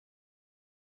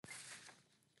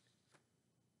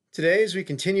Today, as we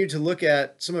continue to look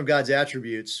at some of God's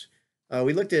attributes,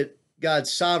 we looked at God's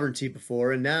sovereignty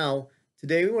before, and now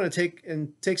today we want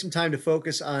to take some time to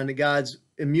focus on God's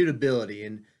immutability.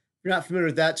 And if you're not familiar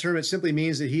with that term, it simply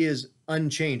means that He is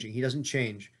unchanging; He doesn't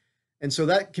change, and so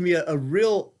that can be a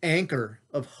real anchor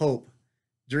of hope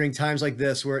during times like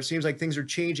this, where it seems like things are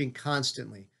changing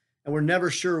constantly, and we're never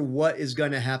sure what is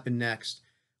going to happen next.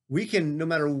 We can, no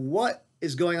matter what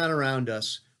is going on around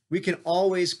us, we can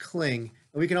always cling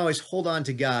and we can always hold on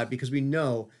to God because we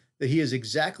know that He is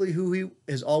exactly who He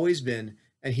has always been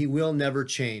and He will never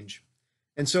change.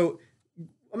 And so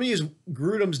I'm going to use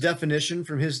Grudem's definition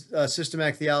from his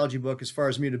systematic theology book as far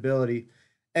as mutability.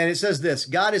 And it says this: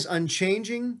 God is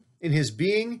unchanging in His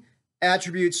being,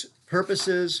 attributes,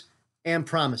 purposes, and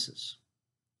promises.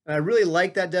 And I really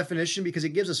like that definition because it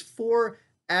gives us four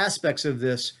aspects of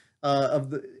this, of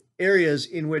the areas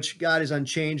in which God is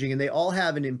unchanging, and they all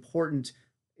have it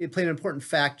play an important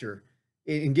factor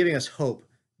in giving us hope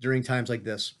during times like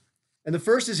this. And the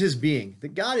first is His being,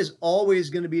 that God is always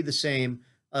going to be the same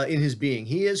in His being.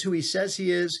 He is who He says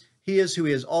He is who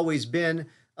He has always been.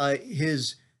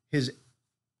 His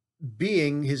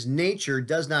being, His nature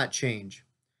does not change.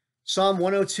 Psalm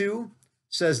 102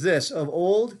 says this: of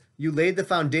old you laid the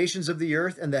foundations of the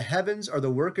earth, and the heavens are the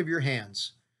work of your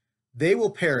hands. They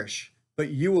will perish, but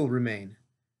you will remain.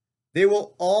 They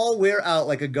will all wear out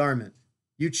like a garment.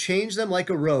 You change them like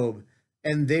a robe,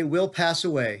 and they will pass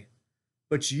away.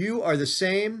 But you are the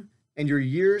same, and your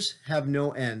years have no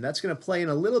end. That's going to play in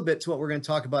a little bit to what we're going to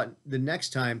talk about the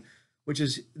next time, which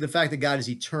is the fact that God is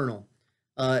eternal,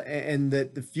 and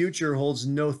that the future holds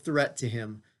no threat to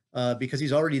Him because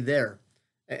He's already there.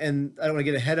 And I don't want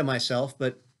to get ahead of myself,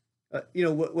 but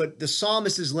what the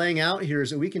psalmist is laying out here is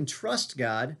that we can trust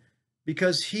God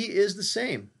because He is the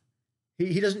same.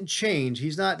 He doesn't change.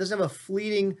 Doesn't have a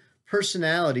fleeting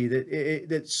personality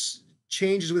that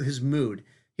changes with his mood.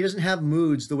 He doesn't have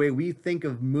moods the way we think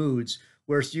of moods,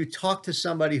 where you talk to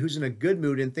somebody who's in a good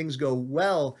mood and things go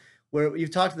well, where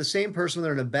you've talked to the same person when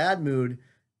they're in a bad mood,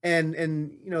 and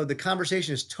the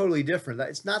conversation is totally different.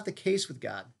 It's not the case with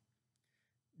God.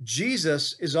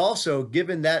 Jesus is also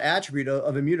given that attribute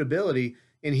of immutability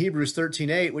in Hebrews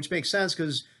 13:8, which makes sense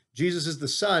because Jesus is the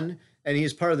Son and He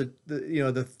is part of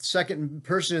the second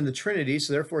person in the Trinity,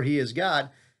 so therefore He is God.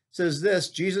 It says this: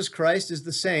 Jesus Christ is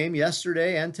the same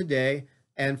yesterday and today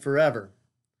and forever.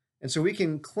 And so we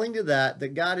can cling to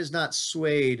that God is not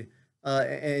swayed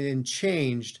and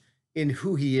changed in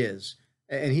who He is,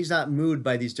 and He's not moved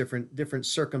by these different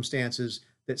circumstances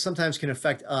that sometimes can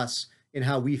affect us in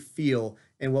how we feel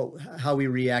and how we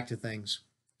react to things.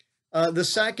 The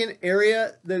second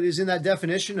area that is in that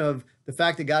definition of the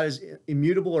fact that God is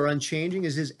immutable or unchanging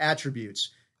is His attributes.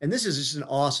 And this is just an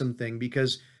awesome thing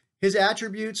because His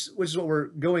attributes, which is what we're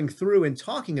going through and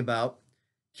talking about,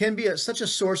 can be such a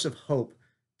source of hope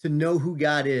to know who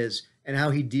God is and how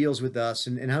He deals with us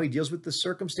and how He deals with the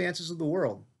circumstances of the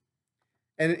world.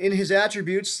 And in His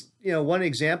attributes, one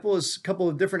example is a couple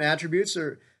of different attributes,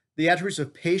 are the attributes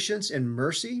of patience and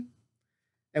mercy.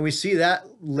 And we see that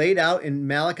laid out in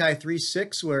Malachi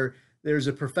 3:6, where there's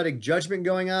a prophetic judgment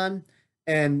going on.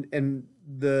 And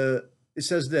it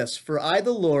says this: for I,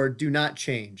 the Lord, do not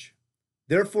change.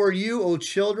 Therefore you, O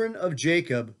children of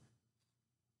Jacob,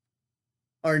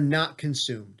 are not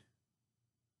consumed.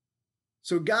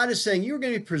 So God is saying you're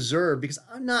going to be preserved because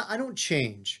I don't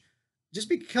change. Just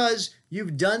because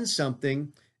you've done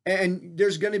something and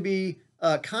there's going to be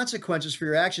consequences for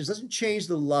your actions doesn't change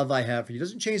the love I have for you,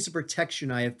 doesn't change the protection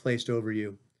I have placed over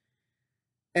you.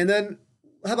 And then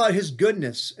how about His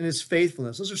goodness and His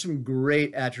faithfulness? Those are some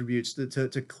great attributes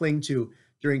to cling to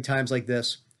during times like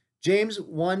this. James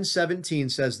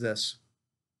 1:17 says this: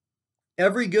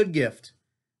 every good gift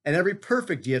and every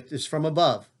perfect gift is from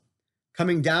above,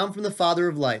 coming down from the Father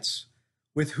of lights,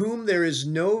 with whom there is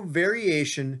no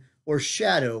variation or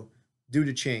shadow due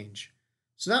to change.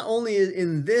 So not only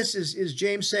in this is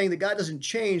James saying that God doesn't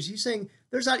change, he's saying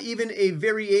there's not even a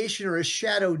variation or a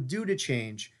shadow due to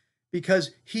change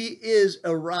because He is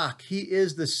a rock. He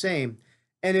is the same.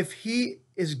 And if He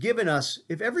is given us,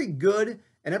 if every good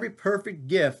and every perfect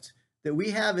gift that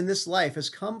we have in this life has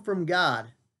come from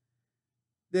God,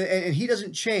 and He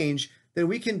doesn't change, then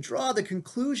we can draw the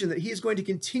conclusion that He is going to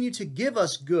continue to give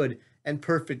us good and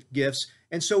perfect gifts.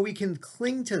 And so we can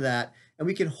cling to that and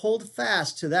we can hold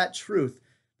fast to that truth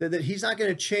that He's not going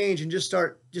to change and just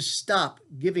stop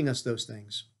giving us those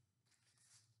things.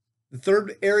 The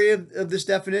third area of this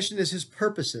definition is His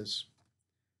purposes.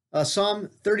 Psalm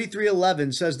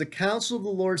 33:11 says, the counsel of the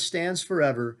Lord stands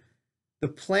forever, the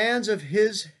plans of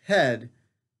His head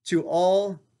to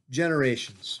all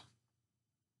generations.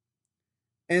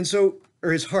 and so,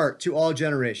 or his heart to all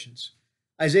generations.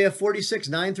 Isaiah 46,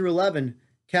 9 through 11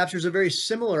 captures a very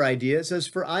similar idea. It says,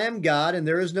 "For I am God and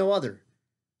there is no other.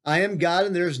 I am God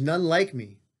and there is none like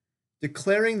me,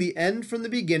 declaring the end from the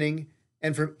beginning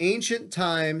and from ancient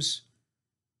times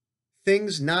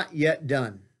things not yet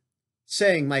done,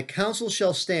 saying, my counsel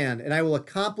shall stand and I will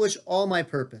accomplish all my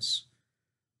purpose.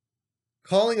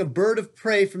 Calling a bird of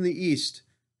prey from the east,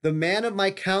 the man of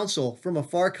my counsel from a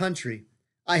far country.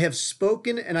 I have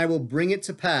spoken and I will bring it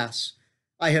to pass.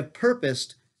 I have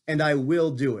purposed and I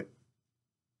will do it."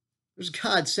 There's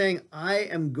God saying, I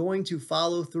am going to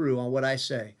follow through on what I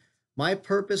say. My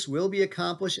purpose will be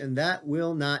accomplished and that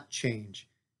will not change.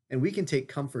 And we can take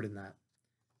comfort in that.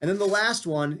 And then the last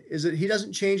one is that he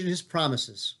doesn't change in his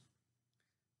promises.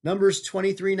 Numbers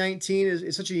 23:19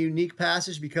 is such a unique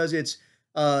passage because it's,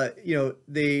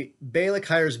 Balak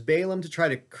hires Balaam to try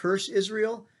to curse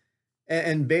Israel.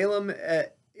 And Balaam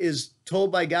is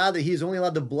told by God that he is only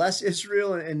allowed to bless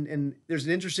Israel. And there's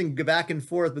an interesting back and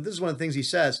forth, but this is one of the things he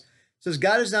says. It says,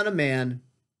 God is not a man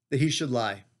that he should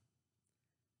lie,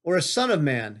 or a son of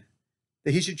man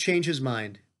that he should change his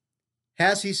mind.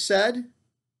 Has he said,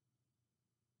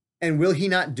 and will he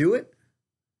not do it?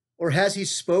 Or has he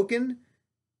spoken,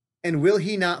 and will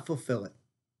he not fulfill it?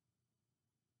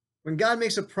 When God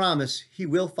makes a promise, he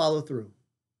will follow through.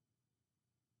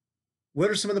 What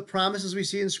are some of the promises we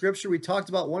see in Scripture? We talked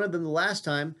about one of them the last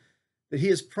time, that he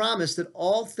has promised that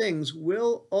all things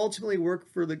will ultimately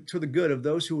work to the good of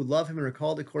those who would love him and are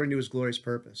called according to his glorious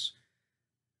purpose.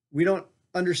 We don't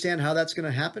understand how that's going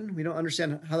to happen. We don't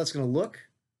understand how that's going to look.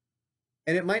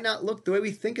 And it might not look the way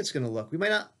we think it's going to look. We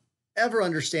might not ever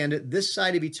understand it this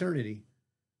side of eternity.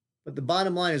 But the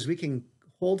bottom line is we can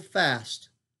hold fast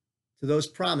to those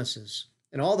promises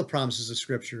and all the promises of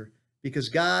Scripture because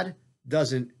God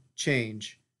doesn't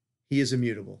change. He is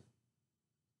immutable.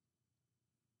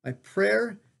 My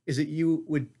prayer is that you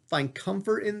would find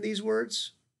comfort in these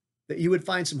words, that you would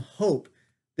find some hope,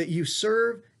 that you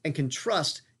serve and can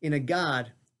trust in a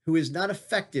God who is not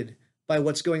affected by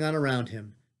what's going on around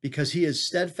him because he is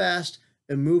steadfast,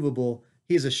 immovable.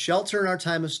 He is a shelter in our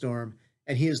time of storm,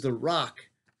 and he is the rock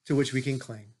to which we can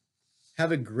cling.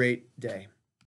 Have a great day.